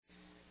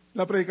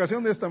La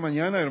predicación de esta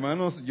mañana,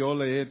 hermanos, yo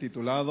le he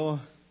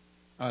titulado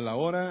A la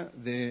hora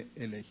de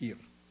elegir.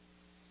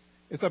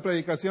 Esta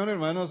predicación,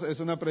 hermanos, es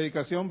una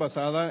predicación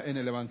basada en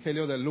el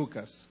Evangelio de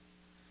Lucas.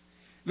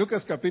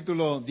 Lucas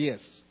capítulo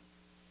 10.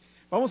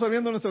 Vamos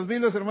abriendo nuestras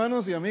Biblias,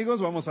 hermanos y amigos,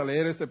 vamos a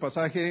leer este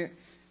pasaje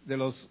de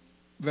los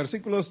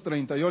versículos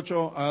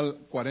 38 al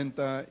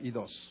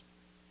 42.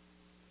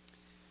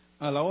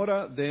 A la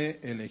hora de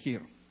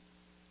elegir.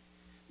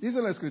 Dice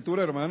la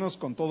Escritura, hermanos,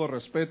 con todo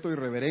respeto y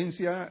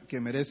reverencia que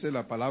merece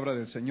la palabra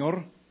del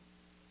Señor.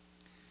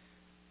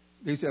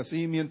 Dice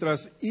así: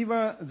 mientras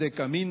iba de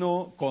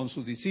camino con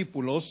sus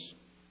discípulos,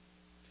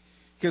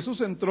 Jesús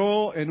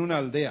entró en una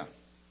aldea.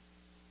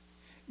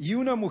 Y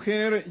una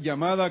mujer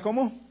llamada,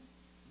 ¿cómo?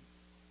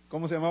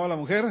 ¿Cómo se llamaba la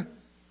mujer?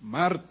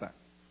 Marta.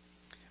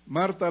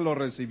 Marta lo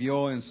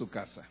recibió en su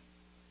casa.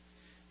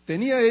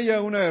 Tenía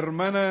ella una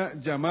hermana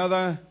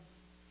llamada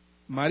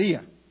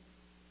María,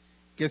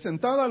 que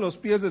sentada a los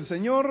pies del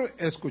Señor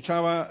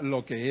escuchaba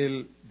lo que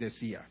Él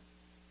decía.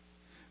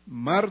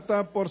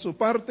 Marta, por su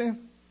parte,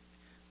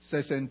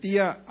 se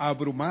sentía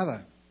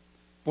abrumada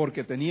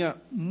porque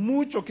tenía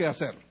mucho que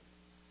hacer.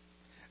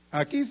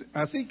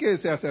 Así que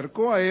se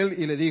acercó a Él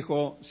y le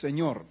dijo: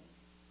 Señor,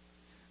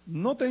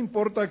 ¿no te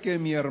importa que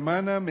mi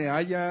hermana me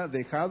haya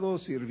dejado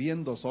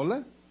sirviendo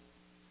sola?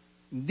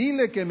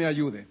 Dile que me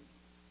ayude.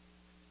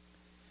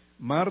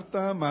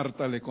 Marta,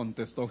 Marta, le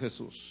contestó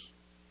Jesús,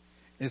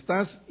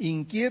 estás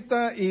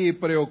inquieta y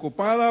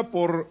preocupada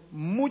por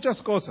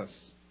muchas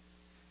cosas,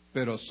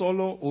 pero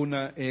solo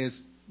una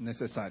es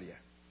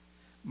necesaria.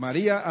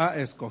 María ha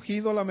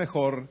escogido la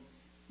mejor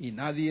y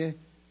nadie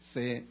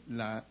se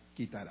la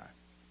quitará.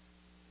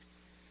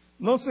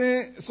 No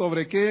sé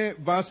sobre qué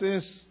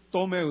bases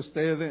tome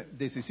usted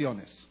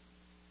decisiones,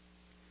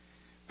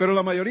 pero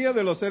la mayoría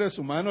de los seres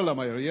humanos, la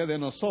mayoría de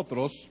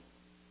nosotros,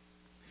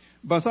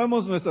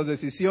 basamos nuestras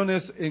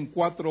decisiones en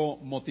 4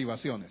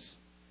 motivaciones.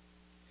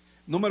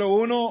 Número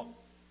 1,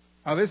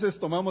 a veces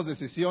tomamos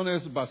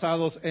decisiones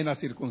basadas en las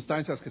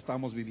circunstancias que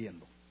estamos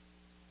viviendo.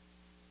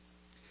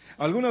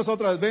 Algunas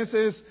otras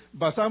veces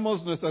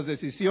basamos nuestras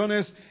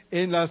decisiones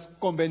en las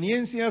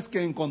conveniencias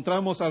que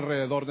encontramos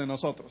alrededor de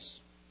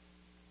nosotros.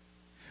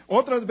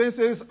 Otras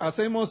veces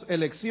hacemos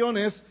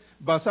elecciones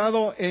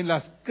basado en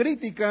las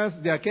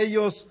críticas de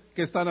aquellos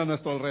que están a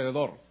nuestro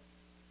alrededor.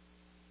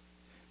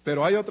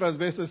 Pero hay otras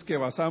veces que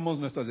basamos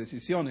nuestras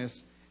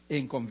decisiones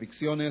en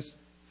convicciones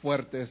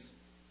fuertes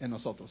en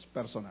nosotros,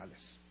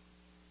 personales.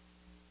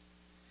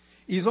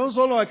 Y son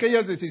solo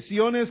aquellas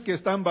decisiones que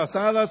están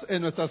basadas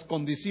en nuestras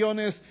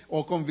condiciones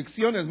o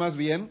convicciones más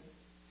bien,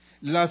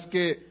 las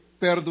que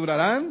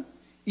perdurarán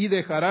y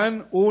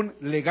dejarán un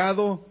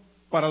legado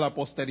para la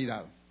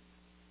posteridad.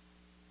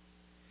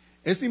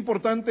 Es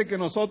importante que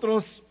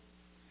nosotros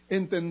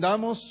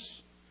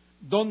entendamos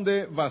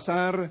dónde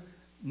basar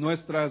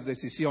nuestras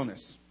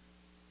decisiones,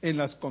 en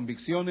las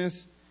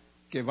convicciones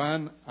que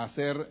van a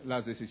ser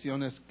las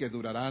decisiones que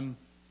durarán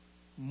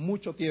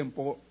mucho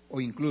tiempo o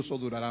incluso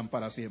durarán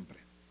para siempre.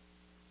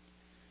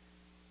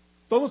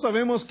 Todos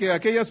sabemos que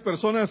aquellas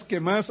personas que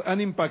más han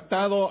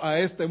impactado a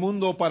este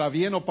mundo para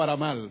bien o para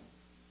mal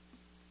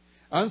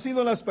han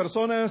sido las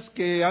personas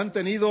que han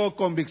tenido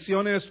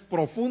convicciones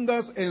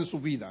profundas en su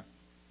vida.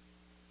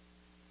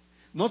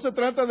 No se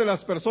trata de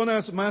las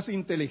personas más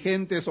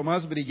inteligentes o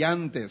más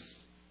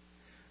brillantes.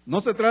 No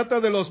se trata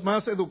de los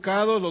más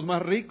educados, los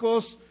más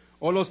ricos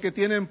o los que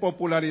tienen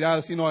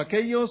popularidad, sino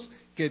aquellos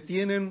que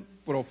tienen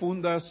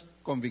profundas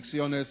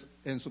convicciones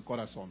en su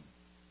corazón.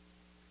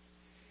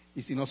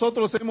 Y si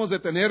nosotros hemos de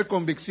tener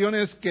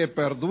convicciones que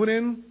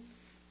perduren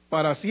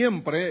para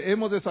siempre,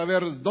 hemos de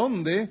saber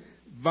dónde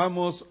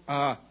vamos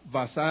a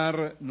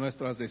basar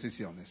nuestras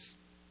decisiones.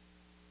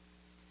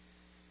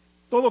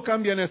 Todo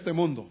cambia en este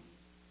mundo.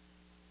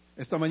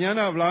 Esta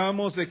mañana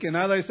hablábamos de que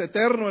nada es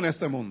eterno en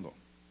este mundo.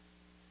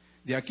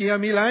 De aquí a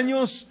 1000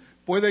 años,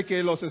 puede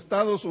que los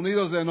Estados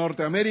Unidos de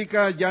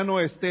Norteamérica ya no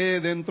esté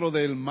dentro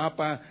del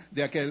mapa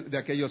de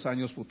aquellos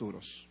años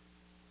futuros.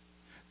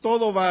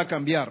 Todo va a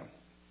cambiar,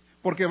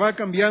 porque va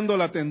cambiando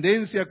la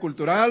tendencia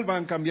cultural,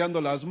 van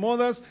cambiando las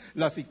modas,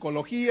 la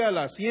psicología,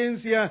 la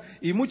ciencia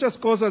y muchas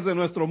cosas de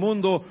nuestro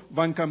mundo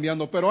van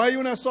cambiando. Pero hay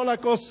una sola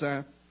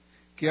cosa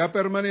que ha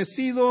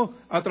permanecido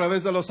a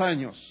través de los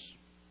años.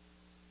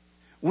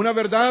 Una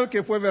verdad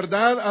que fue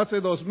verdad hace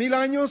 2000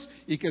 años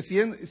y que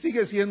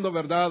sigue siendo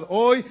verdad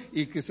hoy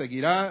y que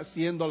seguirá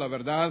siendo la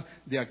verdad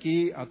de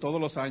aquí a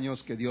todos los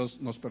años que Dios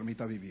nos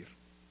permita vivir.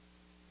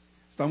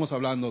 Estamos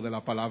hablando de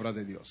la palabra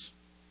de Dios.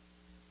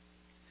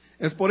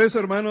 Es por eso,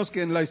 hermanos,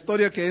 que en la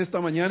historia que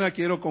esta mañana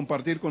quiero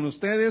compartir con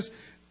ustedes,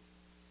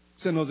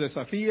 se nos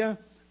desafía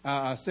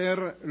a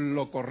hacer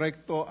lo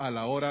correcto a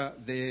la hora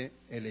de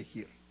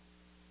elegir.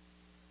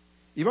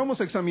 Y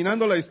vamos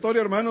examinando la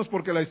historia, hermanos,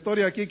 porque la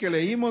historia aquí que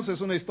leímos es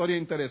una historia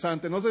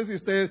interesante. No sé si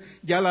usted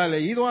ya la ha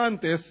leído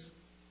antes,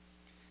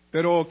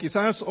 pero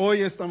quizás hoy,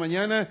 esta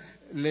mañana,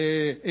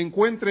 le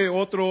encuentre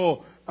otra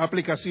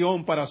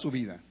aplicación para su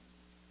vida.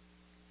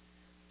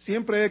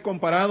 Siempre he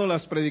comparado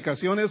las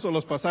predicaciones o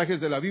los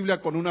pasajes de la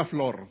Biblia con una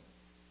flor.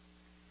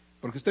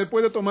 Porque usted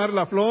puede tomar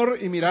la flor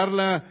y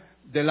mirarla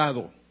de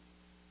lado.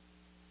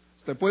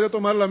 Usted puede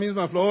tomar la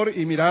misma flor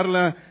y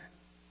mirarla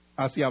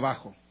hacia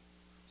abajo.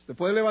 Usted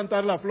puede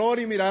levantar la flor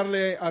y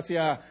mirarle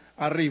hacia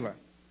arriba.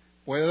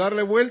 Puede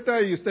darle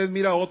vuelta y usted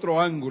mira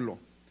otro ángulo.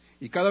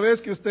 Y cada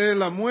vez que usted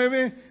la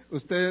mueve,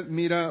 usted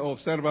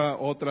observa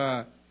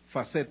otra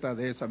faceta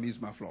de esa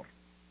misma flor.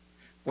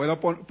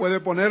 Puede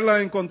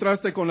ponerla en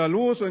contraste con la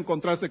luz o en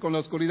contraste con la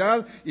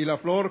oscuridad y la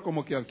flor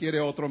como que adquiere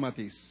otro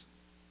matiz.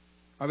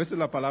 A veces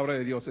la palabra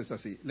de Dios es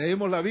así.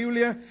 Leemos la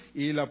Biblia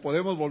y la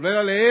podemos volver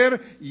a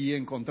leer y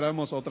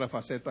encontramos otra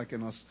faceta que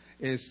nos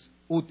es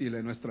útil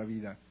en nuestra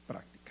vida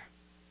práctica.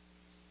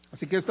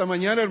 Así que esta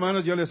mañana,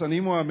 hermanos, yo les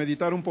animo a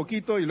meditar un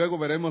poquito y luego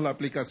veremos la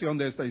aplicación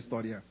de esta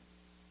historia.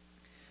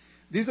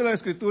 Dice la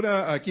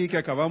Escritura aquí que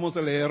acabamos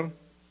de leer,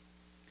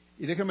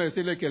 y déjeme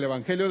decirle que el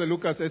Evangelio de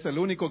Lucas es el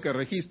único que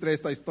registra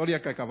esta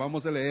historia que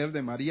acabamos de leer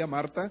de María,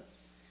 Marta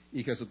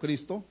y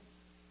Jesucristo.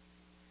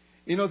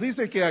 Y nos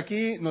dice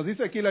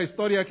aquí la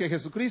historia que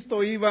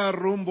Jesucristo iba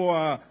rumbo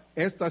a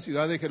esta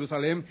ciudad de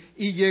Jerusalén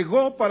y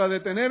llegó para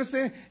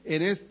detenerse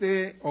en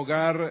este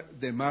hogar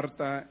de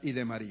Marta y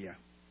de María.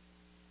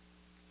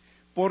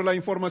 Por la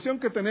información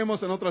que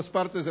tenemos en otras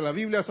partes de la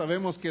Biblia,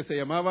 sabemos que se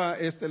llamaba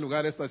este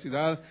lugar, esta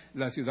ciudad,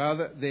 la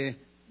ciudad de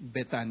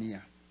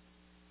Betania.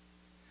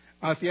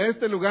 Hacia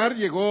este lugar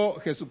llegó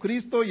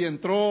Jesucristo y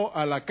entró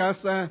a la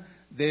casa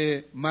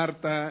de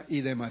Marta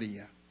y de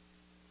María.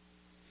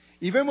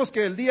 Y vemos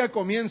que el día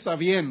comienza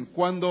bien,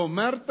 cuando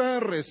Marta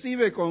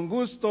recibe con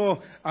gusto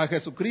a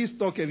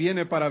Jesucristo que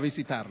viene para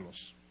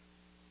visitarlos.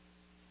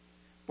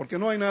 Porque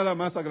no hay nada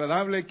más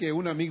agradable que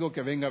un amigo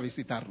que venga a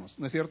visitarnos,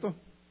 ¿no es cierto?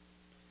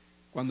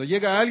 Cuando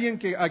llega alguien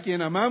a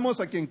quien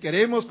amamos, a quien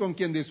queremos, con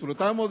quien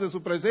disfrutamos de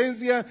su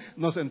presencia,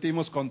 nos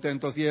sentimos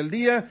contentos y el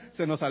día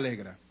se nos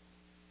alegra.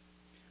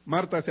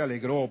 Marta se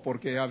alegró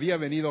porque había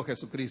venido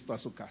Jesucristo a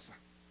su casa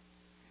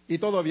y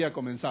todo había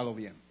comenzado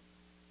bien.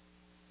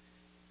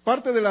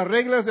 Parte de las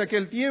reglas de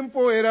aquel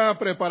tiempo era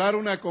preparar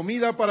una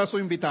comida para su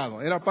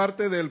invitado. Era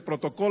parte del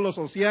protocolo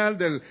social,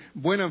 del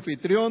buen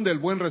anfitrión, del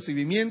buen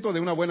recibimiento, de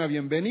una buena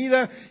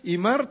bienvenida. Y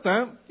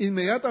Marta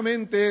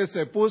inmediatamente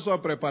se puso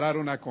a preparar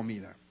una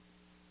comida.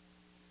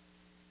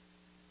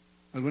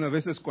 Algunas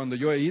veces cuando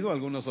yo he ido a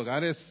algunos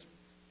hogares,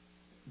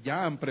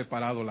 ya han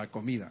preparado la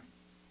comida.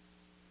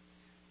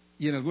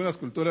 Y en algunas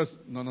culturas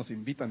no nos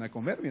invitan a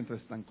comer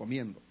mientras están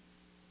comiendo.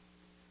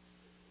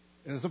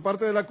 Esa es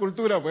parte de la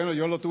cultura. Bueno,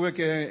 yo lo tuve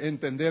que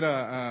entender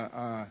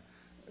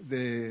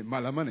de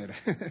mala manera,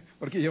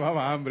 porque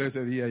llevaba hambre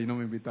ese día y no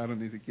me invitaron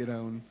ni siquiera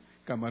a un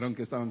camarón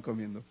que estaban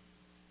comiendo.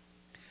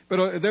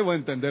 Pero debo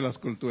entender las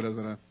culturas,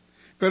 ¿verdad?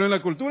 Pero en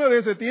la cultura de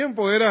ese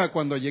tiempo era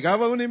cuando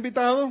llegaba un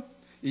invitado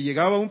y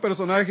llegaba un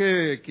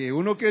personaje que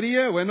uno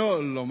quería,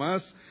 bueno, lo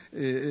más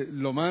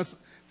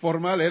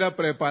formal era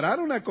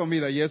preparar una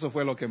comida y eso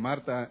fue lo que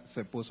Marta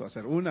se puso a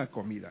hacer, una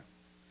comida.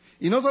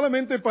 Y no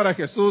solamente para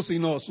Jesús,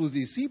 sino sus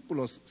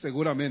discípulos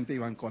seguramente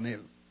iban con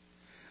él.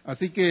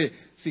 Así que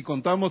si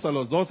contamos a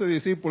los 12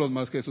 discípulos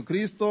más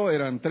Jesucristo,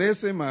 eran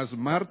 13, más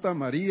Marta,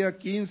 María,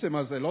 15,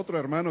 más el otro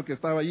hermano que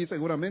estaba allí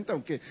seguramente,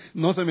 aunque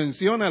no se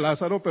menciona a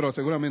Lázaro, pero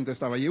seguramente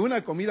estaba allí.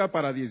 Una comida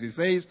para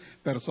 16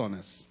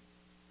 personas.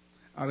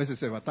 A veces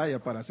se batalla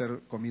para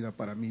hacer comida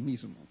para mí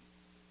mismo.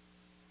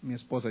 Mi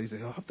esposa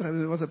dice, ¿otra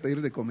vez vas a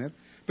pedir de comer?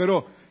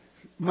 Pero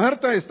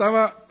Marta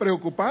estaba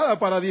preocupada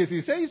para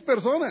 16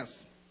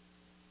 personas.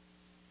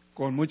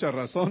 Con mucha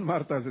razón,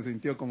 Marta se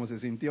sintió como se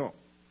sintió.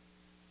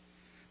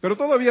 Pero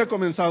todo había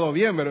comenzado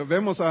bien.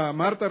 Vemos a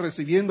Marta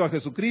recibiendo a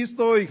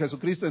Jesucristo y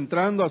Jesucristo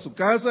entrando a su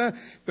casa,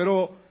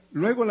 pero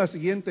luego la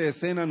siguiente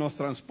escena nos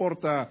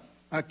transporta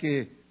a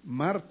que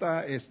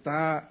Marta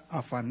está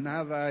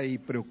afanada y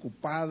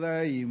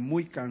preocupada y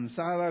muy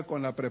cansada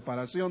con la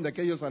preparación de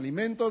aquellos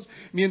alimentos,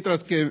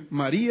 mientras que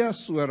María,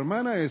 su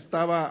hermana,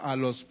 estaba a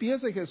los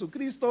pies de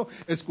Jesucristo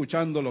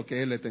escuchando lo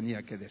que él le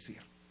tenía que decir.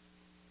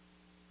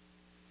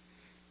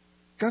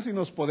 Casi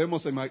nos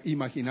podemos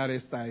imaginar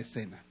esta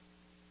escena.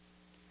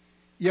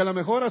 Y a lo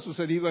mejor ha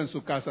sucedido en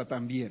su casa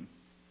también.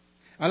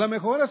 A lo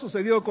mejor ha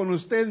sucedido con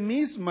usted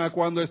misma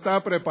cuando está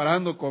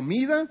preparando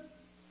comida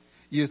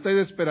y usted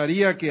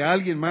esperaría que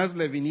alguien más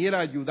le viniera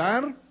a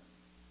ayudar.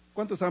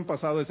 ¿Cuántos han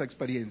pasado esa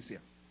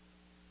experiencia?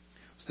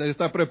 Usted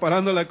está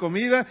preparando la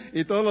comida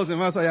y todos los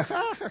demás allá,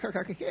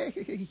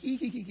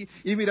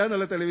 y mirando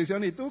la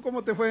televisión, ¿y tú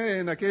cómo te fue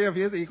en aquella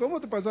fiesta? ¿Y cómo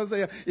te pasaste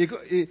allá?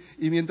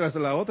 Y mientras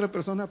la otra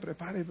persona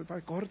prepare,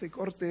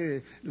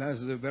 corte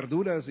las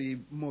verduras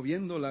y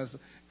moviendo las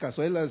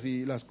cazuelas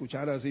y las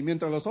cucharas, y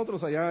mientras los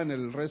otros allá en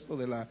el resto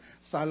de la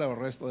sala o el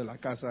resto de la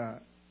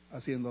casa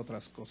haciendo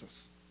otras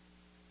cosas.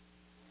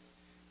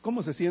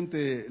 ¿Cómo se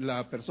siente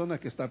la persona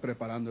que está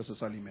preparando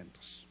esos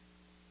alimentos?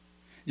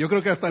 Yo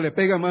creo que hasta le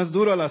pega más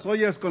duro a las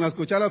ollas con las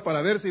cucharas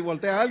para ver si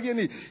voltea a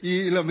alguien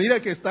y lo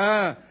mira que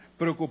está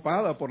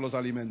preocupada por los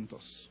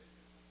alimentos.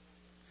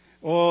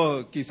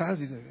 O quizás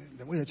dice,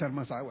 le voy a echar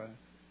más agua.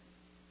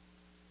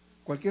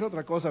 Cualquier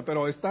otra cosa,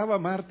 pero estaba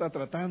Marta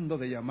tratando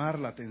de llamar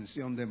la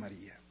atención de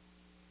María.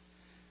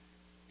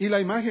 Y la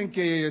imagen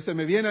que se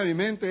me viene a mi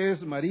mente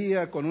es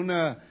María con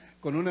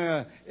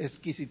una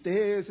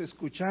exquisitez,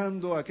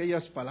 escuchando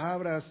aquellas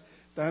palabras,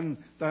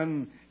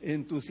 tan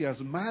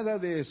entusiasmada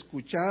de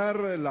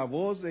escuchar la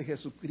voz de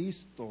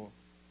Jesucristo.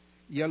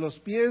 Y a los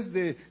pies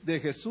de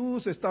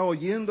Jesús está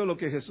oyendo lo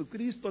que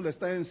Jesucristo le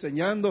está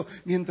enseñando,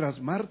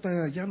 mientras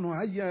Marta ya no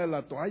haya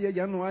la toalla,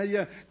 ya no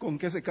haya con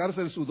qué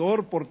secarse el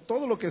sudor por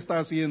todo lo que está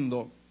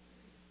haciendo.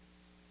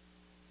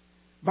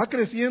 Va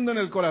creciendo en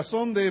el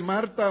corazón de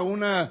Marta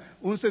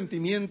un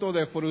sentimiento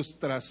de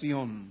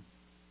frustración.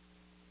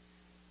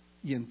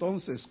 Y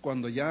entonces,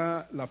 cuando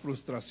ya la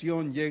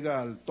frustración llega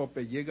al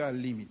tope, llega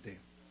al límite,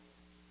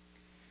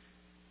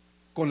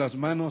 con las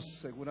manos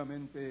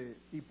seguramente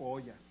tipo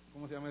olla.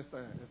 ¿Cómo se llama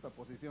esta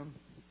posición?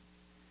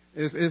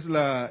 Es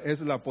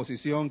la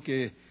posición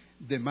que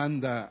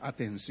demanda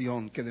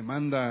atención, que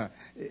demanda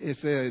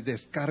esa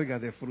descarga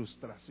de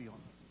frustración.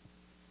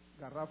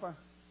 Garrafa,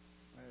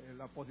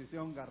 la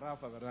posición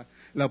garrafa, ¿verdad?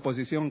 La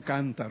posición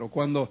cántaro,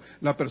 cuando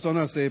la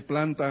persona se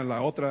planta en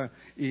la otra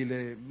y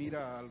le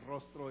mira al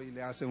rostro y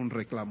le hace un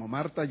reclamo.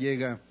 Marta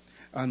llega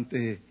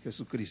ante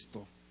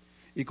Jesucristo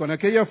y con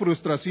aquella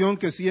frustración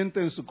que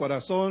siente en su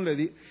corazón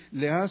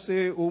le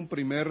hace un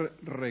primer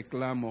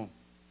reclamo.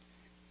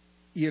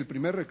 Y el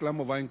primer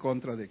reclamo va en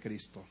contra de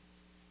Cristo.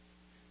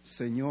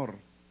 Señor,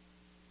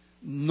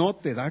 ¿no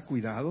te da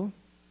cuidado?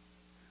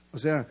 O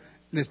sea,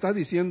 le está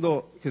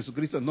diciendo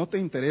Jesucristo, ¿no te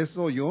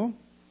intereso yo?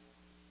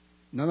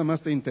 ¿Nada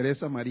más te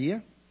interesa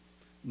María?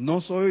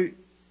 ¿No soy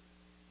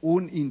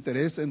un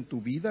interés en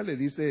tu vida? Le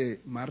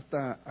dice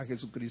Marta a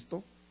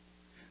Jesucristo.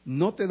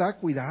 ¿No te da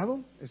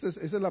cuidado? Esa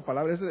es la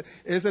palabra, ese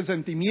es el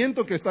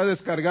sentimiento que está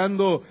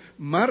descargando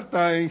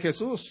Marta en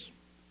Jesús.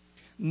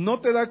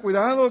 ¿No te da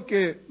cuidado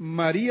que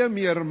María,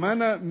 mi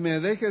hermana, me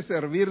deje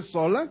servir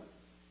sola?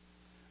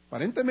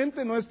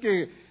 Aparentemente no es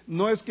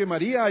que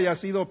María haya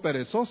sido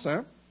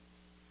perezosa,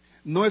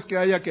 no es que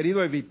haya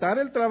querido evitar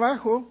el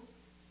trabajo.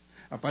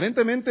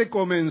 Aparentemente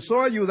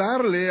comenzó a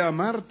ayudarle a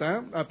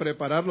Marta a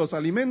preparar los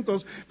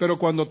alimentos, pero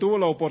cuando tuvo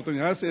la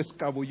oportunidad se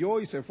escabulló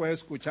y se fue a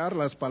escuchar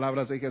las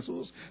palabras de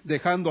Jesús,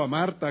 dejando a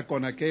Marta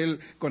con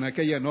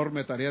aquella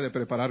enorme tarea de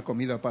preparar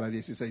comida para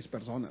 16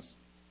 personas.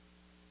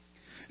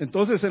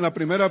 Entonces, en la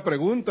primera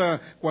pregunta,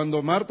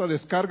 cuando Marta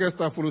descarga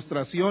esta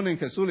frustración en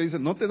Jesús, le dice,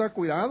 ¿no te da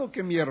cuidado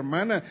que mi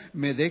hermana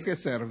me deje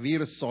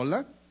servir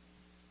sola?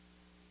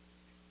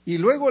 Y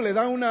luego le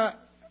da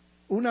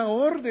una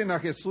orden a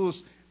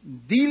Jesús,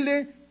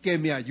 dile que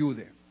me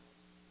ayude.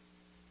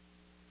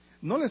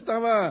 No se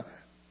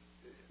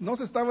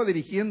estaba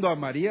dirigiendo a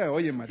María,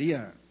 oye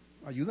María,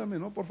 ayúdame,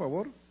 ¿no? Por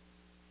favor.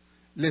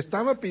 Le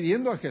estaba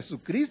pidiendo a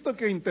Jesucristo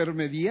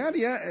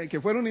que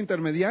fuera un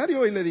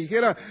intermediario y le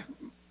dijera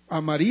a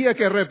María,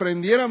 que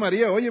reprendiera a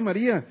María, oye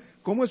María,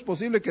 ¿cómo es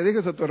posible que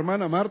dejes a tu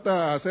hermana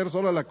Marta a hacer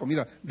sola la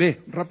comida?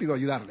 Ve, rápido a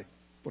ayudarle,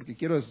 porque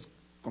quiero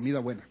comida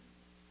buena.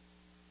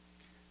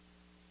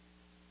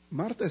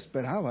 Marta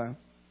esperaba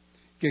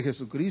que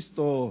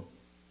Jesucristo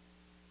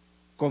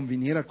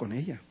conviniera con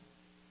ella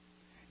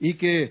y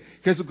que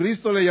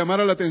Jesucristo le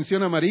llamara la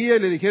atención a María y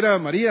le dijera,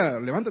 María,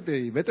 levántate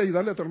y vete a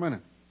ayudarle a tu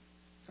hermana.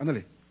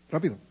 Ándale,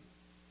 rápido.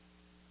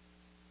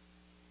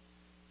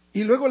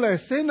 Y luego la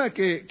escena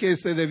que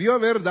se debió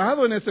haber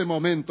dado en ese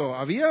momento,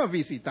 había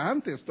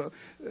visitantes,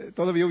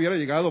 todavía hubiera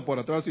llegado por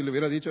atrás y le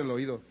hubiera dicho en el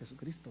oído,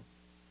 Jesucristo,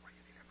 oye,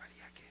 dile a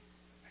María que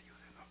me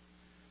ayude, ¿no?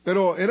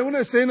 Pero era una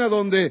escena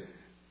donde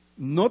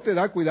no te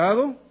da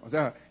cuidado, o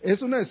sea,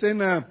 es una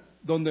escena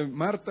donde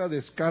Marta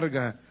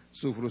descarga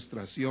su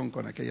frustración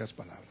con aquellas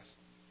palabras.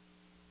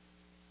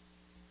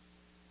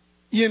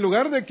 Y en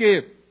lugar de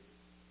que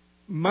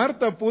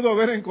Marta pudo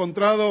haber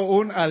encontrado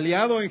un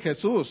aliado en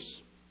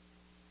Jesús,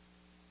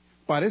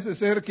 parece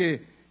ser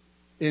que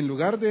en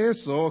lugar de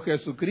eso,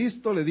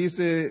 Jesucristo le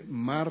dice,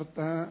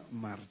 Marta,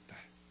 Marta.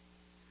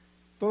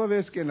 Toda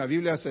vez que en la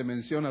Biblia se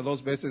menciona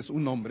 2 veces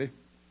un nombre,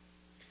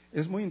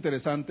 es muy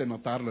interesante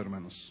notarlo,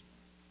 hermanos.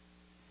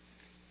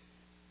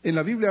 En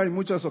la Biblia hay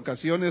muchas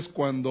ocasiones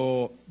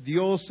cuando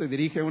Dios se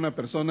dirige a una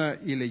persona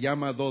y le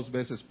llama 2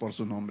 veces por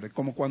su nombre,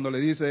 como cuando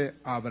le dice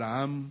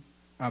Abraham,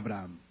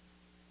 Abraham.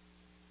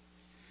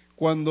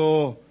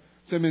 Cuando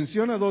se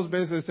menciona 2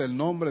 veces el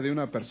nombre de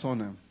una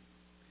persona,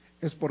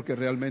 es porque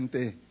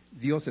realmente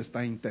Dios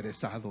está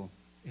interesado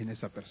en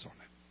esa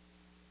persona.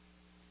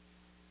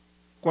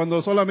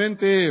 Cuando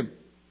solamente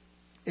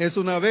es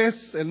una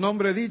vez el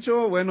nombre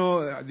dicho,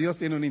 bueno, Dios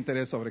tiene un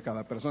interés sobre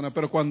cada persona.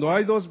 Pero cuando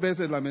hay 2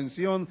 veces la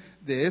mención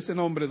de ese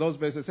nombre 2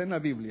 veces en la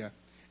Biblia,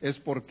 es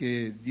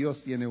porque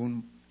Dios tiene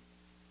un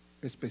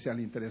especial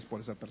interés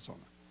por esa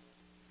persona.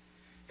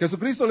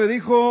 Jesucristo le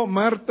dijo,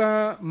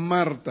 Marta,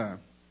 Marta,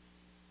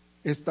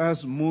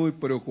 estás muy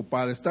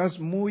preocupada, estás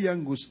muy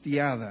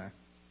angustiada.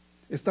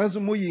 Estás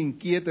muy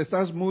inquieta,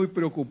 estás muy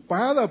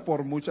preocupada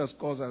por muchas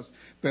cosas,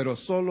 pero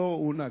solo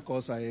una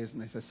cosa es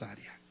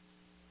necesaria.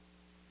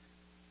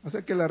 O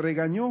sea que la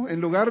regañó, en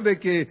lugar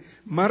de que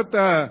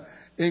Marta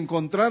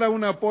encontrara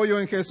un apoyo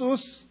en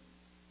Jesús.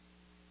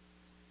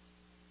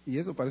 Y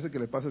eso parece que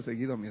le pasa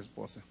seguido a mi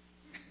esposa.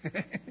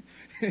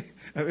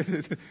 A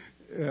veces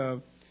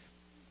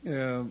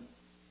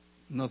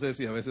No sé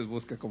si a veces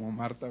busca como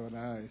Marta,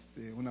 ¿verdad?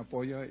 Un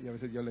apoyo, y a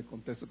veces yo le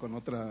contesto con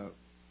otra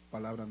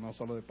palabra, no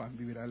solo de pan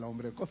vivirá el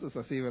hombre, cosas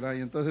así, ¿verdad?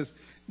 Y entonces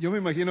yo me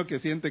imagino que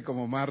siente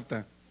como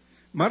Marta.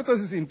 Marta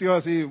se sintió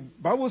así,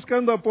 va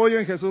buscando apoyo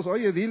en Jesús.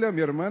 Oye, dile a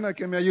mi hermana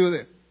que me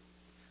ayude.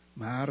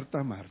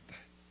 Marta, Marta,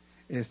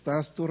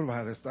 estás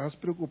turbada, estás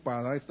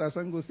preocupada, estás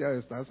angustiada,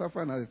 estás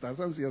afanada, estás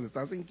ansiosa,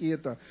 estás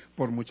inquieta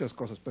por muchas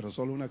cosas, pero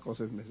solo una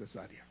cosa es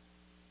necesaria.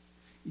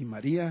 Y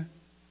María,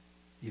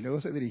 y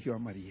luego se dirigió a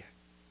María,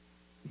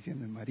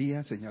 diciendo,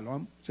 María,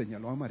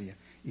 señaló a María,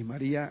 y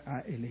María ha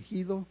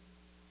elegido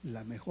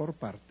la mejor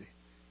parte,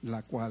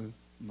 la cual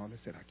no le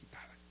será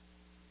quitada.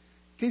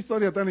 Qué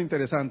historia tan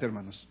interesante,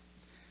 hermanos.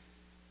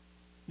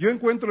 Yo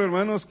encuentro,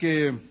 hermanos,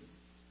 que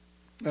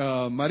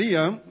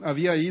María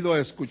había ido a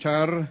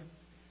escuchar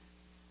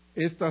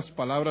estas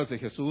palabras de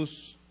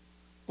Jesús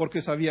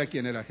porque sabía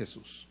quién era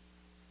Jesús.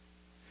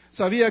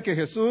 Sabía que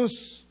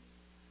Jesús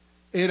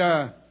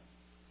era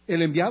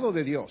el enviado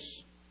de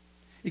Dios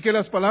y que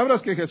las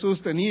palabras que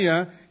Jesús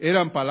tenía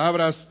eran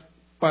palabras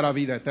para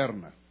vida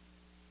eterna.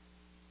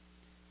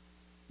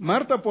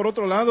 Marta, por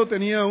otro lado,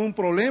 tenía un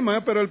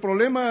problema, pero el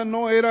problema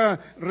no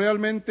era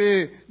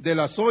realmente de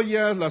las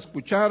ollas, las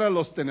cucharas,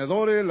 los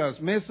tenedores, las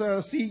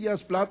mesas,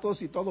 sillas,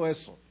 platos y todo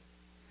eso.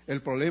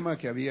 El problema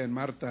que había en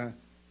Marta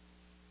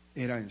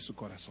era en su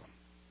corazón.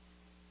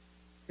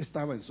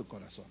 Estaba en su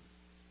corazón.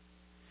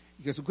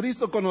 Y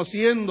Jesucristo,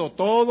 conociendo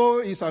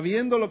todo y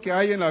sabiendo lo que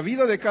hay en la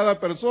vida de cada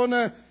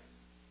persona,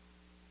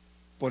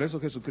 por eso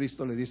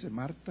Jesucristo le dice,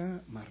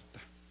 Marta,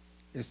 Marta,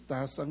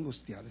 estás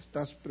angustiada,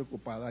 estás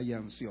preocupada y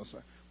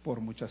ansiosa por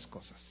muchas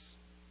cosas,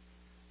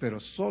 pero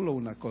solo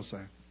una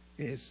cosa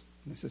es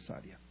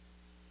necesaria.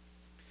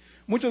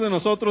 Muchos de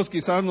nosotros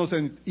quizás nos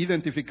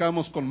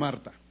identificamos con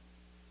Marta,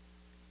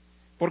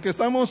 porque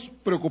estamos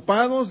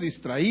preocupados,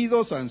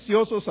 distraídos,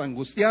 ansiosos,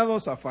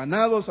 angustiados,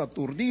 afanados,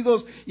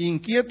 aturdidos,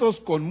 inquietos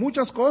con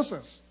muchas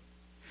cosas,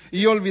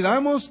 y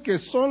olvidamos que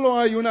solo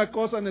hay una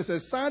cosa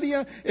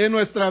necesaria en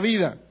nuestra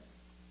vida.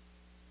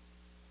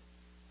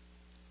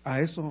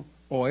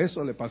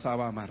 Eso le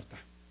pasaba a Marta.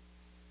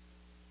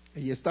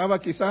 Ella estaba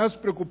quizás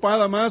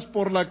preocupada más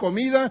por la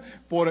comida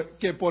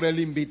que por el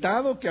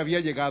invitado que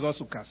había llegado a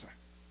su casa.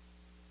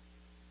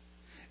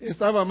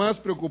 Estaba más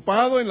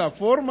preocupado en la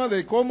forma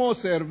de cómo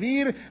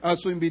servir a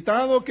su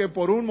invitado que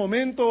por un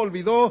momento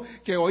olvidó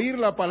que oír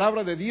la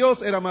palabra de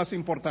Dios era más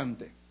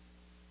importante.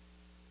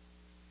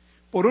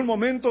 Por un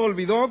momento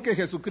olvidó que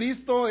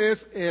Jesucristo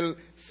es el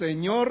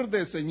Señor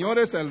de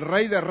señores, el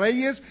Rey de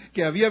reyes,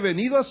 que había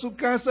venido a su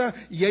casa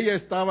y ella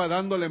estaba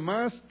dándole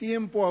más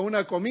tiempo a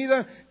una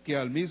comida que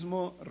al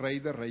mismo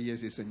Rey de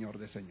reyes y Señor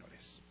de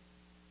señores.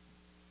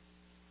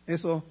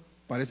 Eso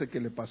parece que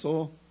le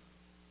pasó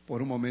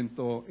por un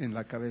momento en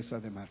la cabeza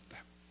de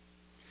Marta.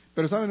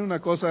 Pero ¿saben una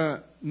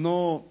cosa?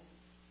 No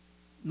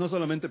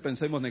solamente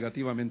pensemos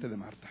negativamente de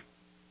Marta.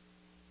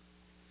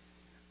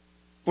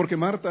 Porque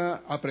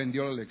Marta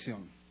aprendió la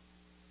lección.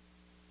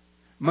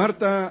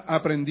 Marta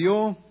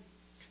aprendió,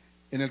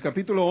 en el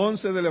capítulo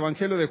 11 del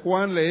Evangelio de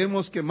Juan,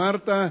 leemos que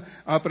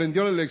Marta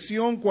aprendió la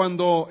lección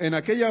cuando, en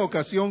aquella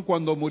ocasión,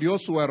 cuando murió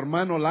su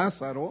hermano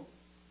Lázaro,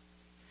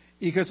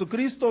 y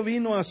Jesucristo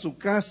vino a su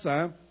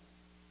casa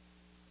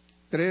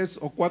 3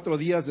 o 4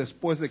 días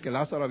después de que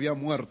Lázaro había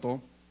muerto.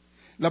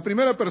 La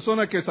primera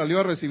persona que salió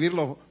a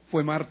recibirlo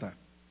fue Marta.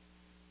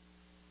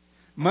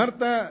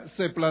 Marta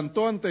se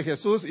plantó ante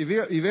Jesús y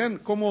vean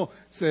cómo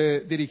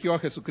se dirigió a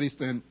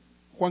Jesucristo. En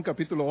Juan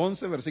capítulo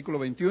 11, versículo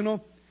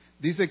 21,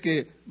 dice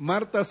que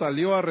Marta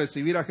salió a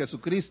recibir a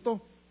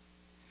Jesucristo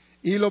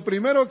y lo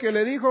primero que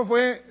le dijo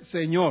fue,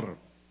 Señor,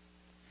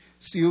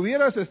 si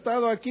hubieras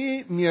estado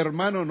aquí, mi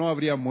hermano no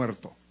habría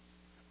muerto.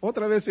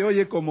 Otra vez se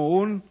oye como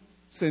un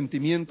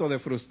sentimiento de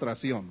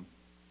frustración,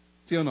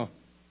 ¿sí o no?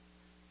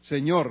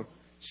 Señor,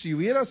 si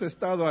hubieras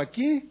estado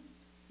aquí,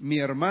 mi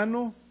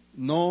hermano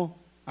no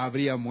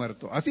habría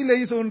muerto. Así le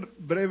hizo un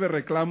breve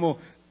reclamo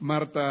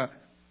Marta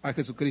a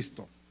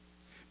Jesucristo.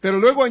 Pero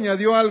luego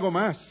añadió algo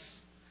más.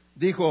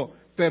 Dijo,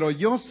 pero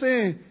yo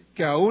sé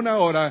que aún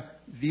ahora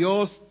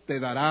Dios te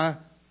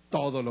dará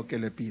todo lo que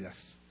le pidas.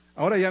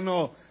 Ahora ya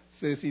no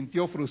se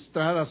sintió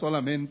frustrada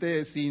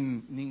solamente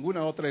sin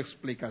ninguna otra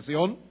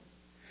explicación.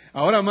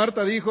 Ahora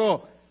Marta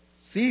dijo,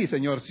 sí,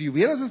 Señor, si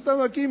hubieras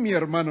estado aquí, mi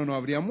hermano no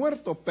habría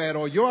muerto,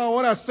 pero yo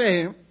ahora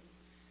sé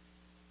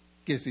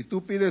que si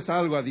tú pides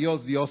algo a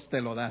Dios, Dios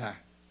te lo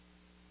dará.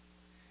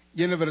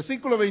 Y en el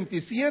versículo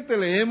 27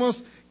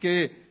 leemos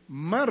que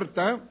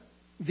Marta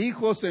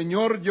dijo,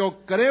 Señor,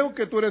 yo creo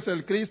que tú eres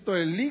el Cristo,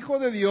 el Hijo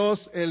de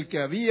Dios, el que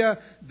había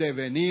de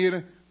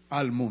venir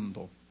al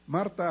mundo.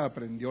 Marta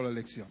aprendió la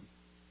lección.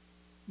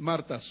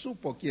 Marta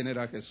supo quién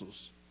era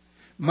Jesús.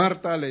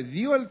 Marta le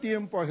dio el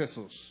tiempo a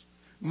Jesús.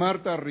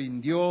 Marta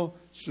rindió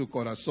su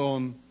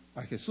corazón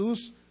a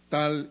Jesús,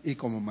 tal y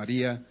como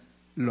María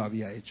lo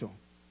había hecho.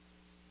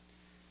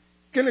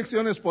 ¿Qué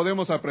lecciones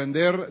podemos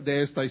aprender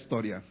de esta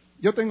historia?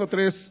 Yo tengo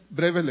 3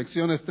 breves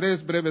lecciones,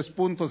 3 breves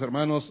puntos,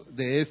 hermanos,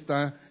 de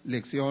esta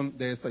lección,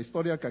 de esta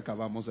historia que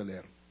acabamos de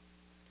leer.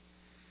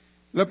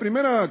 La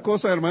primera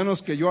cosa,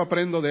 hermanos, que yo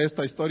aprendo de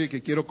esta historia y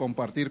que quiero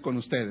compartir con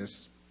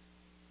ustedes,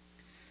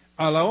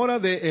 a la hora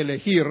de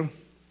elegir,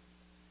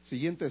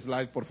 siguiente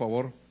slide, por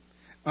favor,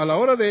 a la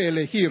hora de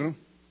elegir,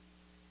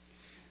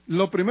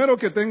 lo primero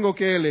que tengo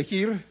que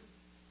elegir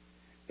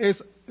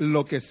es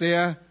lo que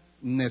sea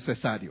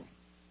necesario.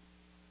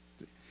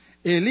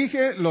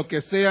 Elige lo que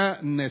sea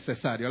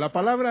necesario. La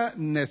palabra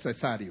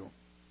necesario.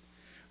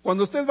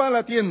 Cuando usted va a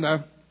la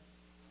tienda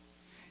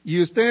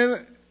y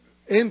usted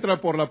entra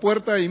por la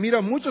puerta y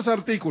mira muchos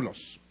artículos,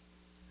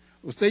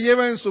 usted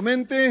lleva en su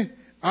mente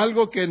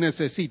algo que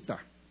necesita.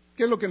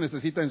 ¿Qué es lo que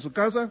necesita en su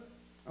casa?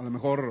 A lo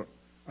mejor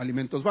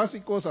alimentos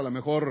básicos, a lo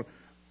mejor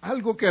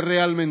algo que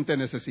realmente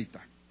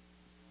necesita.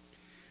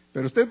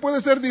 Pero usted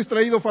puede ser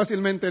distraído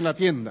fácilmente en la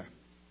tienda.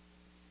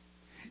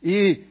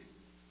 Y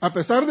a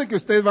pesar de que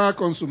usted va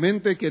con su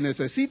mente que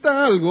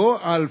necesita algo,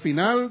 al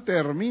final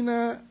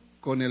termina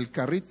con el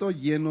carrito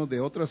lleno de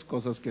otras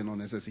cosas que no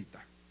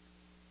necesita.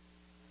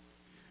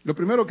 Lo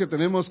primero que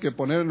tenemos que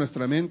poner en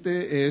nuestra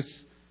mente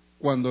es,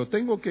 cuando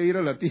tengo que ir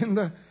a la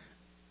tienda,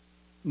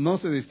 no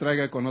se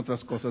distraiga con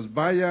otras cosas,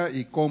 vaya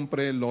y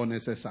compre lo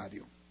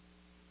necesario.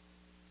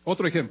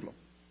 Otro ejemplo,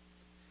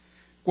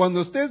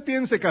 cuando usted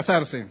piense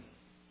casarse,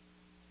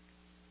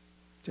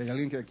 si hay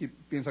alguien que aquí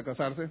piensa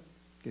casarse,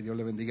 que Dios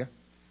le bendiga.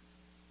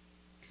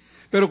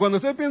 Pero cuando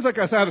usted piensa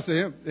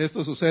casarse,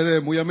 esto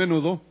sucede muy a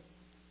menudo,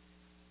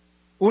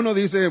 uno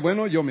dice,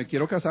 bueno, yo me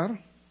quiero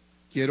casar,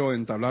 quiero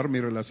entablar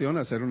mi relación,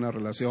 hacer una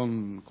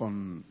relación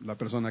con la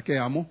persona que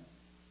amo.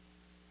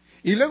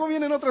 Y luego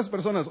vienen otras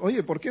personas,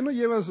 oye, ¿por qué no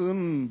llevas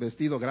un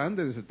vestido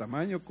grande de ese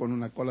tamaño con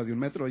una cola de 1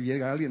 metro? Y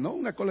llega alguien, no,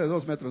 una cola de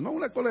 2 metros, no,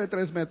 una cola de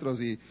 3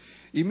 metros. Y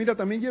mira,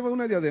 también lleva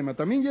una diadema,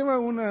 también lleva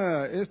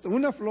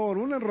una flor,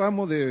 un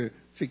ramo de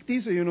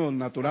ficticio y uno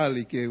natural.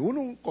 Y que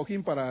un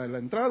cojín para la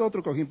entrada,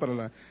 otro cojín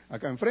para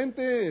acá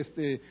enfrente,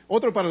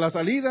 otro para la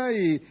salida.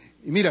 Y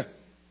mira,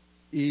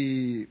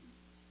 y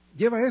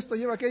lleva esto,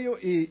 lleva aquello.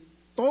 Y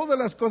todas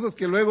las cosas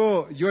que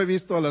luego yo he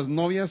visto a las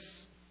novias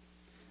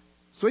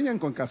sueñan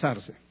con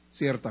casarse.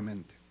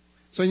 Ciertamente.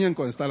 Sueñan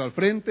con estar al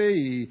frente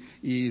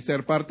y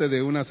ser parte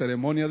de una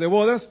ceremonia de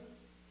bodas,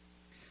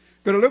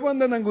 pero luego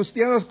andan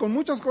angustiadas con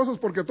muchas cosas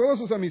porque todas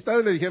sus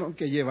amistades le dijeron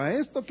que lleva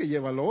esto, que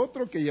lleva lo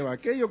otro, que lleva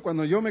aquello.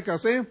 Cuando yo me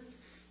casé,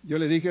 yo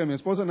le dije a mi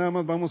esposa, nada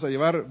más vamos a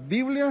llevar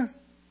Biblia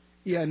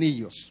y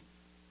anillos.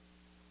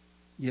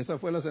 Y esa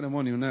fue la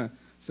ceremonia, una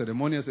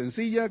ceremonia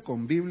sencilla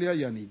con Biblia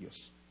y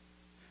anillos.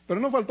 Pero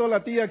no faltó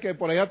la tía que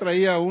por allá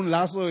traía un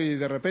lazo y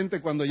de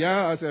repente cuando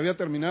ya se había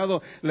terminado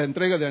la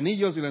entrega de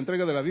anillos y la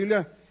entrega de la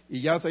Biblia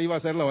y ya se iba a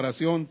hacer la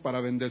oración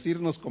para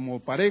bendecirnos como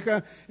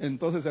pareja,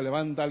 entonces se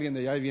levanta alguien de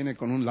allá y viene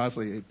con un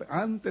lazo y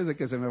antes de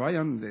que se me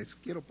vayan les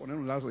quiero poner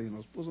un lazo y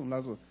nos puso un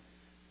lazo.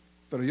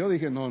 Pero yo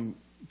dije no,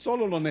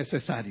 solo lo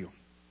necesario.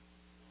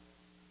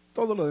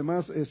 Todo lo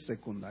demás es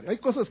secundario. Hay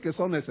cosas que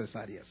son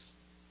necesarias.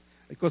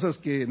 Hay cosas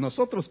que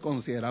nosotros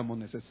consideramos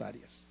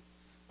necesarias.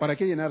 ¿Para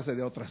qué llenarse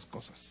de otras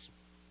cosas?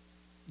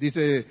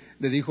 Dice,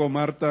 le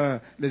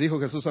dijo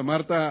Jesús a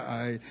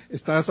Marta,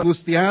 estás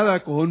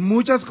angustiada con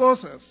muchas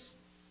cosas.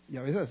 Y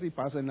a veces así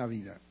pasa en la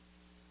vida.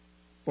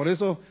 Por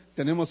eso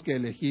tenemos que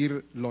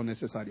elegir lo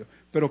necesario.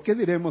 Pero ¿qué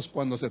diremos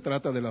cuando se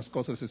trata de las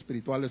cosas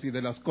espirituales y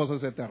de las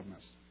cosas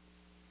eternas?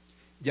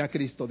 Ya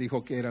Cristo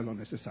dijo que era lo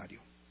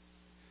necesario.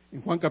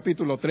 En Juan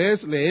capítulo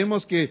 3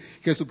 leemos que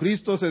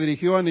Jesucristo se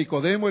dirigió a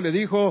Nicodemo y le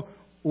dijo,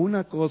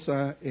 una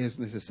cosa es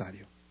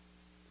necesario,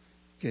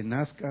 que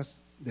nazcas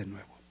de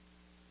nuevo.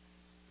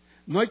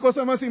 No hay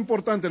cosa más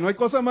importante, no hay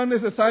cosa más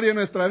necesaria en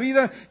nuestra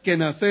vida que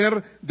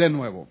nacer de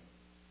nuevo.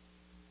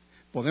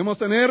 Podemos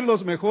tener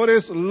los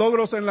mejores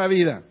logros en la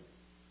vida,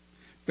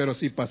 pero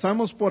si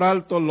pasamos por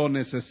alto lo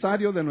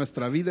necesario de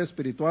nuestra vida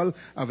espiritual,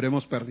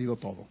 habremos perdido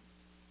todo.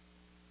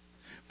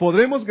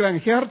 Podremos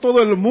granjear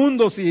todo el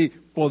mundo si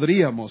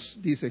podríamos,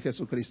 dice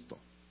Jesucristo,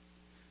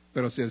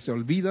 pero si se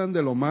olvidan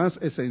de lo más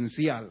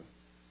esencial,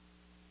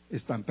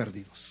 están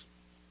perdidos.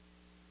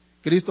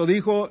 Cristo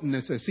dijo,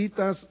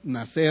 necesitas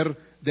nacer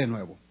de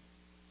nuevo.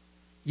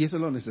 Y eso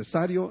es lo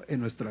necesario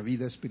en nuestra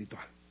vida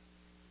espiritual.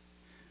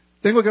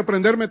 ¿Tengo que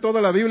aprenderme toda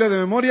la Biblia de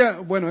memoria?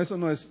 Bueno, eso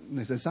no es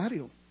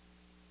necesario.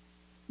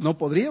 No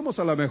podríamos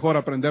a lo mejor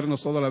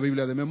aprendernos toda la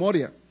Biblia de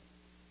memoria.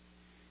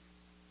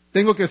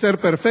 ¿Tengo que ser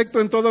perfecto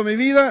en toda mi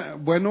vida?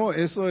 Bueno,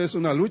 eso es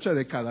una lucha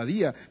de cada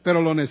día.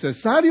 Pero lo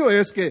necesario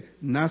es que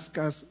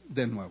nazcas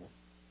de nuevo.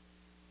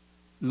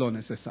 Lo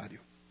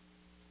necesario.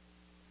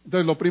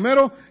 Entonces, lo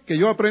primero que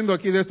yo aprendo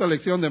aquí de esta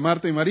lección de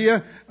Marta y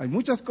María, hay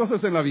muchas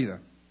cosas en la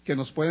vida que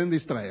nos pueden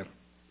distraer,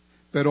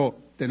 pero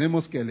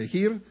tenemos que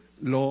elegir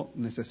lo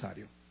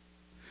necesario.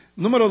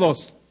 Número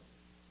 2,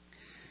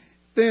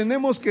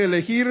 tenemos que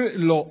elegir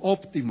lo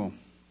óptimo.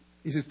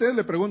 Y si usted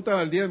le pregunta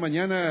al día de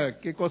mañana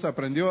qué cosa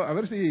aprendió, a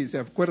ver si se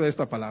acuerda de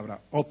esta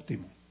palabra,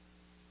 óptimo.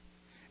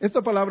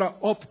 Esta palabra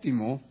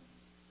óptimo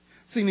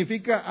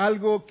significa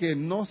algo que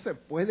no se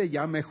puede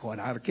ya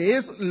mejorar, que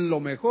es lo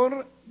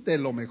mejor de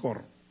lo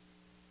mejor.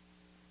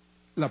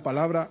 La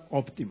palabra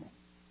óptimo,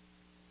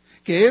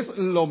 que es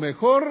lo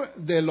mejor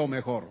de lo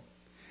mejor.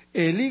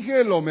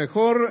 Elige lo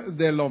mejor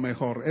de lo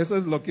mejor. Eso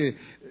es lo que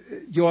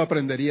yo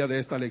aprendería de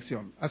esta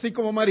lección. Así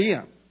como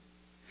María,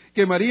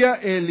 que María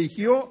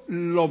eligió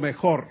lo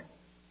mejor.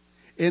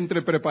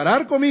 Entre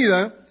preparar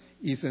comida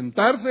y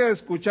sentarse a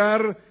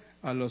escuchar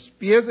a los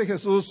pies de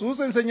Jesús sus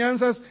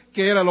enseñanzas,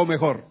 que era lo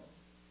mejor.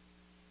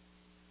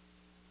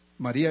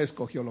 María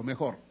escogió lo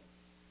mejor.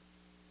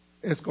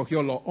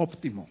 Escogió lo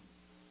óptimo.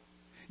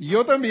 Y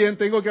yo también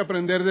tengo que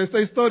aprender de esta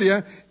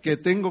historia que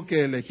tengo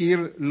que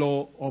elegir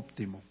lo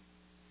óptimo.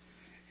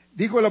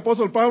 Dijo el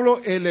apóstol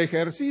Pablo, el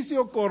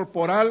ejercicio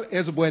corporal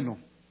es bueno,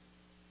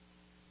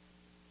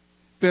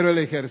 pero el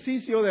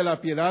ejercicio de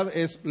la piedad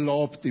es lo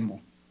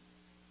óptimo.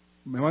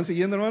 ¿Me van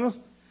siguiendo, hermanos?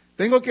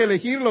 Tengo que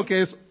elegir lo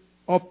que es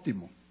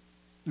óptimo,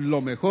 lo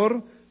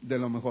mejor de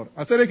lo mejor.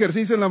 Hacer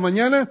ejercicio en la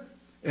mañana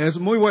es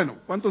muy bueno.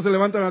 ¿Cuántos se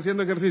levantan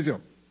haciendo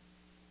ejercicio?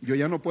 Yo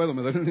ya no puedo,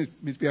 me duelen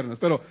mis piernas,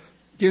 pero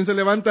 ¿quién se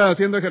levanta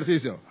haciendo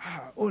ejercicio?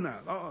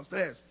 1, 2,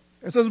 3.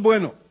 Eso es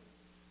bueno.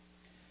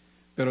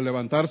 Pero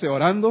levantarse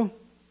orando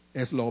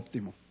es lo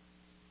óptimo.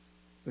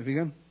 ¿Se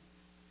fijan?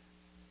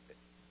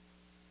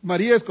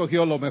 María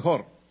escogió lo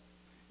mejor.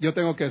 Yo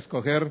tengo que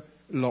escoger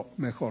lo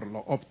mejor,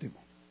 lo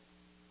óptimo.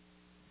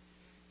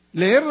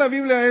 Leer la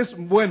Biblia es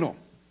bueno.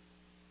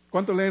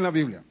 ¿Cuántos leen la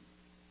Biblia?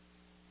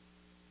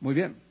 Muy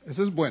bien,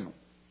 eso es bueno.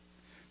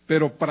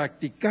 Pero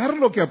practicar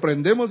lo que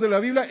aprendemos de la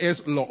Biblia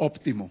es lo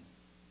óptimo.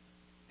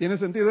 ¿Tiene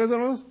sentido eso,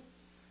 hermanos?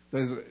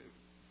 Entonces,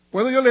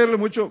 puedo yo leerle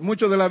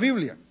mucho de la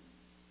Biblia,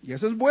 y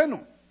eso es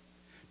bueno.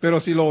 Pero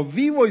si lo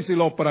vivo y si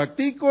lo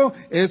practico,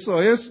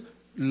 eso es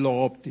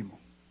lo óptimo.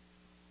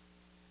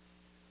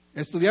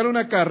 Estudiar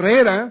una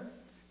carrera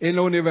en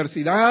la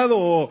universidad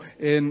o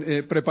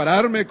en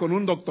prepararme con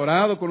un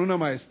doctorado, con una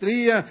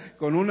maestría,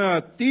 con un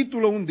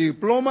título, un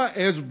diploma,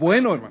 es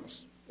bueno,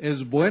 hermanos,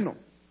 es bueno.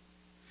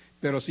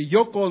 Pero si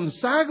yo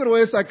consagro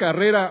esa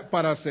carrera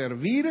para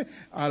servir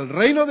al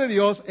reino de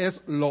Dios, es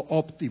lo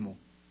óptimo.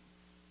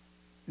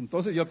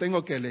 Entonces yo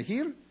tengo que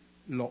elegir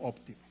lo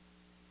óptimo.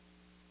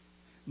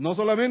 No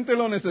solamente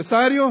lo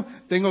necesario,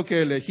 tengo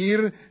que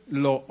elegir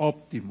lo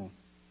óptimo.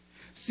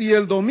 Si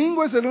el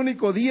domingo es el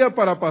único día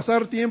para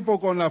pasar tiempo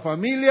con la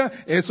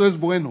familia, eso es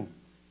bueno.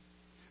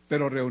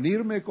 Pero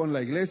reunirme con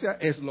la iglesia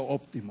es lo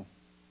óptimo.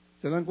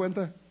 ¿Se dan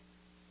cuenta?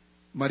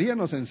 María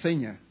nos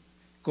enseña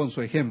con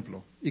su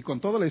ejemplo y con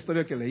toda la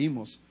historia que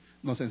leímos,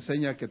 nos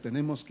enseña que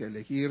tenemos que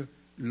elegir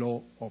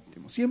lo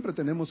óptimo. Siempre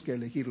tenemos que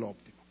elegir lo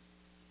óptimo.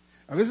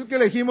 A veces que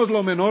elegimos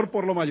lo menor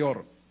por lo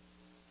mayor.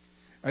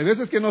 Hay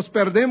veces que nos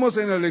perdemos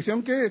en la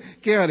elección.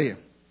 ¿Qué haré?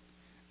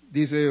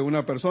 Dice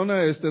una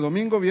persona, este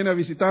domingo viene a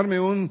visitarme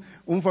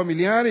un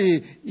familiar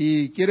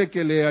y quiere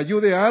que le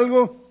ayude a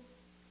algo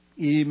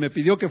y me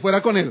pidió que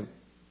fuera con él.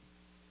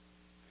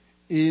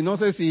 Y no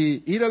sé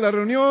si ir a la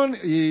reunión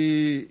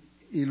y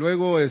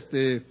luego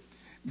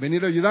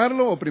venir a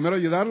ayudarlo o primero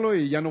ayudarlo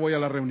y ya no voy a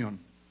la reunión.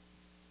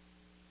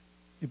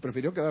 Y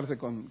prefirió quedarse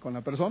con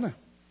la persona.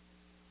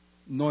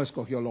 No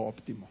escogió lo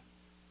óptimo.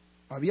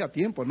 Había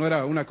tiempo, no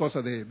era una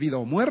cosa de vida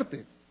o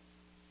muerte.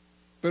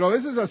 Pero a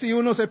veces así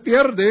uno se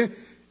pierde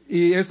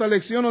y esta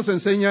lección nos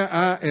enseña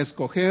a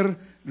escoger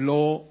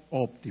lo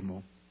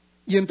óptimo.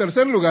 Y en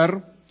tercer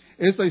lugar,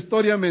 esta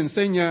historia me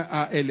enseña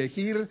a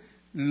elegir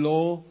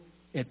lo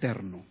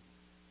eterno.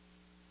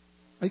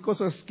 Hay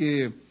cosas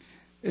que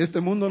este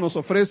mundo nos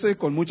ofrece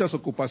con muchas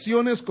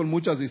ocupaciones, con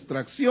muchas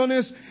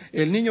distracciones.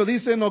 El niño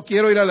dice, no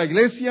quiero ir a la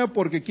iglesia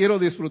porque quiero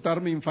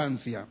disfrutar mi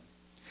infancia.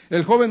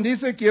 El joven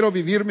dice, quiero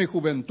vivir mi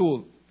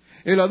juventud.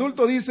 El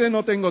adulto dice,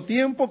 no tengo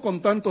tiempo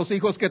con tantos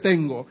hijos que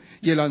tengo.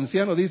 Y el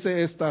anciano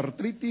dice, esta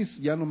artritis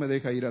ya no me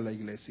deja ir a la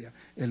iglesia.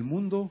 El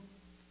mundo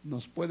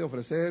nos puede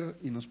ofrecer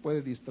y nos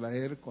puede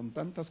distraer con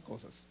tantas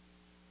cosas.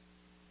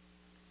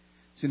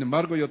 Sin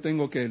embargo, yo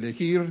tengo que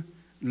elegir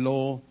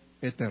lo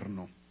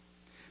eterno.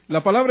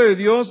 La palabra de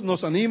Dios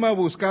nos anima a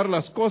buscar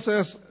las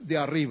cosas de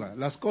arriba,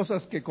 las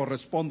cosas que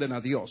corresponden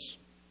a Dios.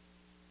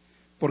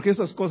 Porque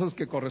esas cosas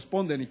que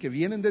corresponden y que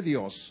vienen de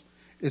Dios,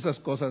 esas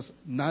cosas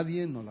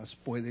nadie nos las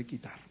puede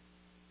quitar.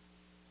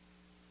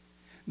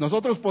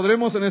 Nosotros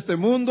podremos en este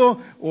mundo,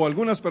 o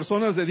algunas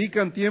personas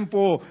dedican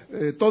tiempo,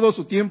 todo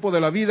su tiempo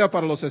de la vida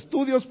para los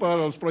estudios, para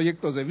los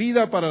proyectos de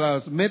vida, para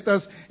las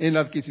metas en la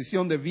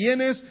adquisición de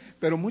bienes,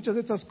 pero muchas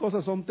de estas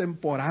cosas son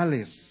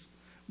temporales.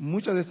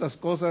 Muchas de estas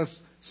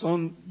cosas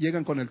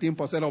llegan con el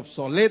tiempo a ser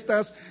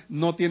obsoletas,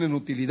 no tienen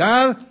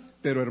utilidad,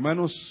 pero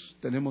hermanos,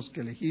 tenemos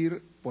que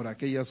elegir por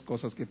aquellas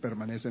cosas que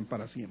permanecen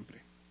para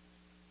siempre.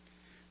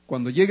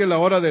 Cuando llegue la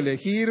hora de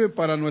elegir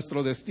para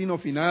nuestro destino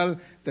final,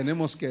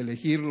 tenemos que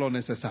elegir lo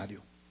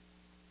necesario.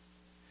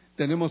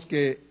 Tenemos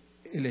que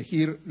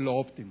elegir lo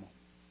óptimo.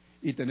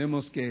 Y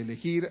tenemos que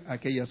elegir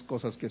aquellas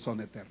cosas que son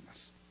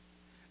eternas.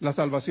 La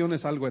salvación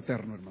es algo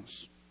eterno,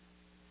 hermanos.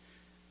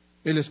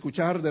 El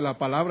escuchar de la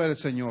palabra del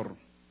Señor,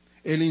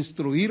 el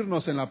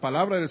instruirnos en la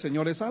palabra del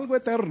Señor es algo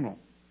eterno.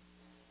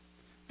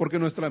 Porque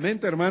nuestra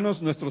mente,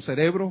 hermanos, nuestro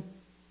cerebro,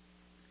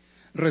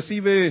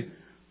 recibe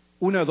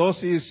una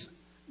dosis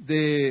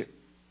de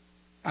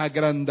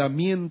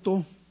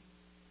agrandamiento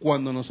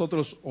cuando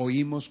nosotros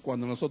oímos,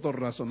 cuando nosotros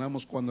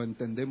razonamos, cuando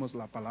entendemos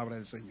la palabra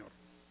del Señor.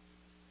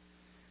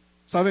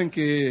 Saben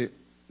que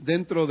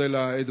dentro de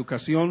la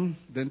educación,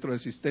 dentro del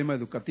sistema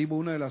educativo,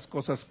 una de las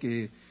cosas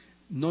que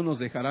no nos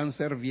dejarán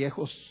ser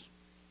viejos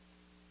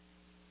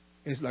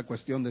es la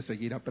cuestión de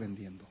seguir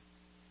aprendiendo.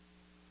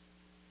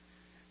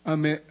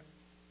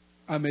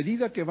 A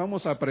medida que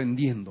vamos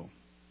aprendiendo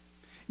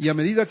y a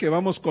medida que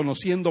vamos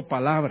conociendo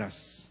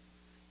palabras,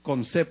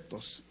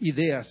 conceptos,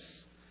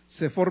 ideas,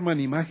 se forman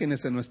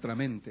imágenes en nuestra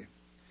mente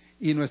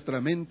y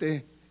nuestra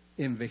mente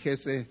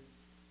envejece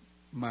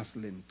más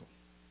lento.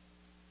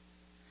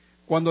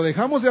 Cuando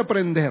dejamos de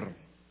aprender,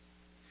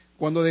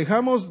 cuando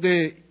dejamos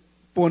de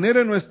poner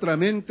en nuestra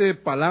mente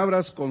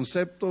palabras,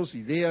 conceptos,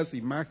 ideas,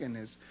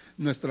 imágenes,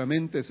 nuestra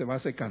mente se va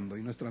secando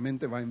y nuestra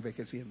mente va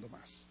envejeciendo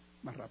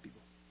más rápido.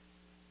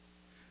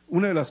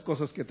 Una de las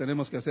cosas que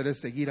tenemos que hacer es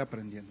seguir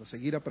aprendiendo,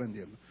 seguir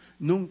aprendiendo.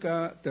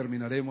 Nunca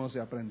terminaremos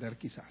de aprender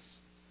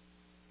quizás.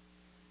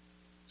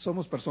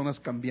 Somos personas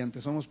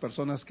cambiantes, somos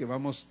personas que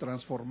vamos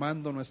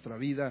transformando nuestra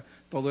vida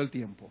todo el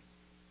tiempo.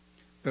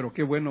 Pero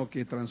qué bueno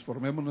que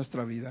transformemos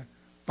nuestra vida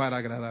para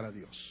agradar a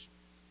Dios.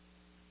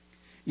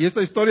 Y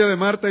esta historia de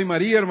Marta y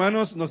María,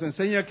 hermanos, nos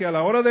enseña que a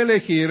la hora de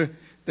elegir,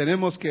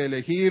 tenemos que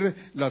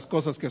elegir las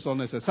cosas que son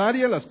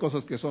necesarias, las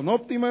cosas que son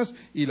óptimas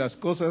y las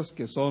cosas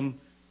que son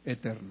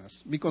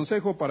eternas. Mi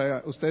consejo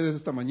para ustedes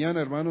esta mañana,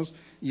 hermanos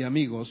y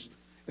amigos,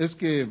 es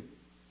que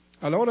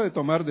a la hora de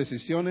tomar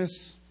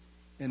decisiones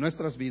en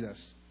nuestras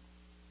vidas,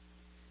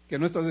 que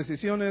nuestras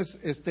decisiones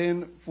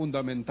estén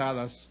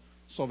fundamentadas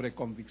sobre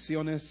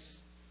convicciones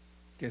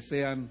que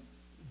sean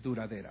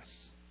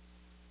duraderas,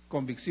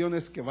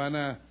 convicciones que van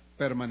a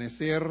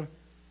permanecer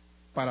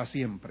para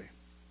siempre.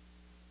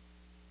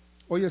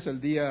 Hoy es el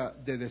día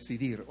de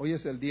decidir, hoy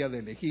es el día de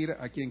elegir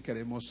a quién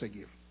queremos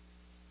seguir.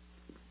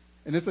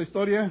 En esta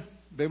historia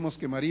vemos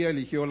que María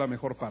eligió la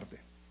mejor parte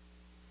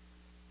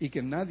y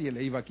que nadie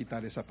le iba a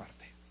quitar esa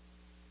parte.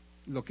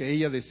 Lo que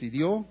ella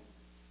decidió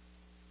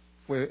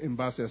fue en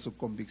base a su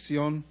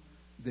convicción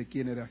de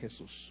quién era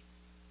Jesús.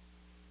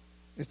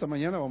 Esta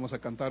mañana vamos a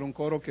cantar un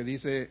coro que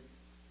dice: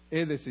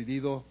 he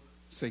decidido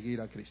seguir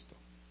a Cristo.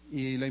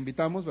 Y le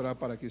invitamos, ¿verdad?,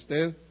 para que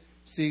usted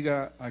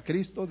siga a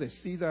Cristo,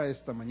 decida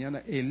esta mañana,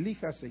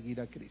 elija seguir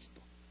a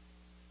Cristo.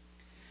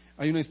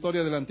 Hay una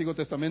historia del Antiguo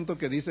Testamento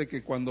que dice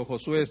que cuando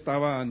Josué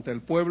estaba ante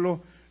el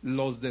pueblo,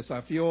 los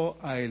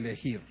desafió a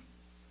elegir.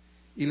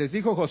 Y les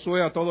dijo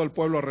Josué a todo el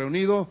pueblo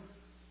reunido: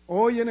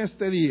 hoy en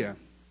este día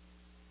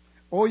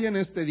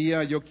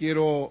yo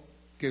quiero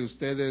que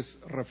ustedes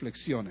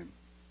reflexionen.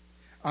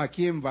 ¿A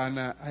quién van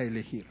a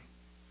elegir?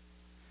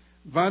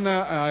 ¿Van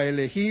a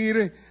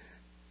elegir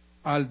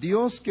al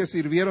Dios que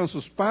sirvieron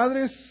sus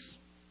padres?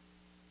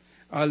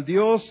 ¿Al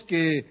Dios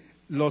que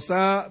los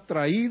ha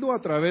traído a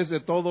través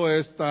de toda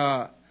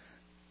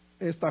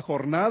esta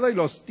jornada y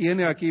los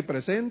tiene aquí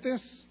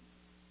presentes?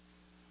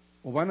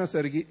 ¿O van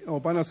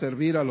a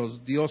servir a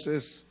los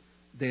dioses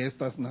de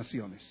estas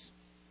naciones?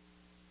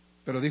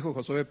 Pero dijo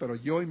Josué: pero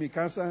yo y mi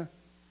casa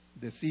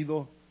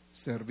decido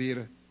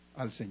servir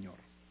al Señor.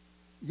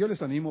 Yo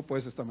les animo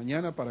pues esta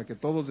mañana para que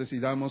todos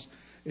decidamos,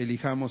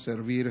 elijamos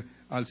servir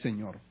al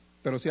Señor.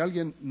 Pero si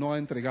alguien no ha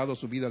entregado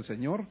su vida al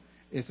Señor,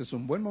 ese es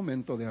un buen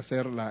momento de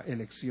hacer la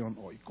elección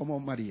hoy, como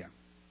María.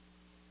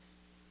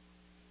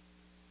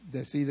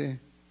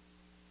 Decide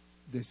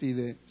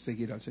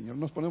seguir al Señor.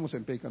 Nos ponemos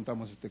en pie y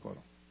cantamos este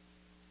coro.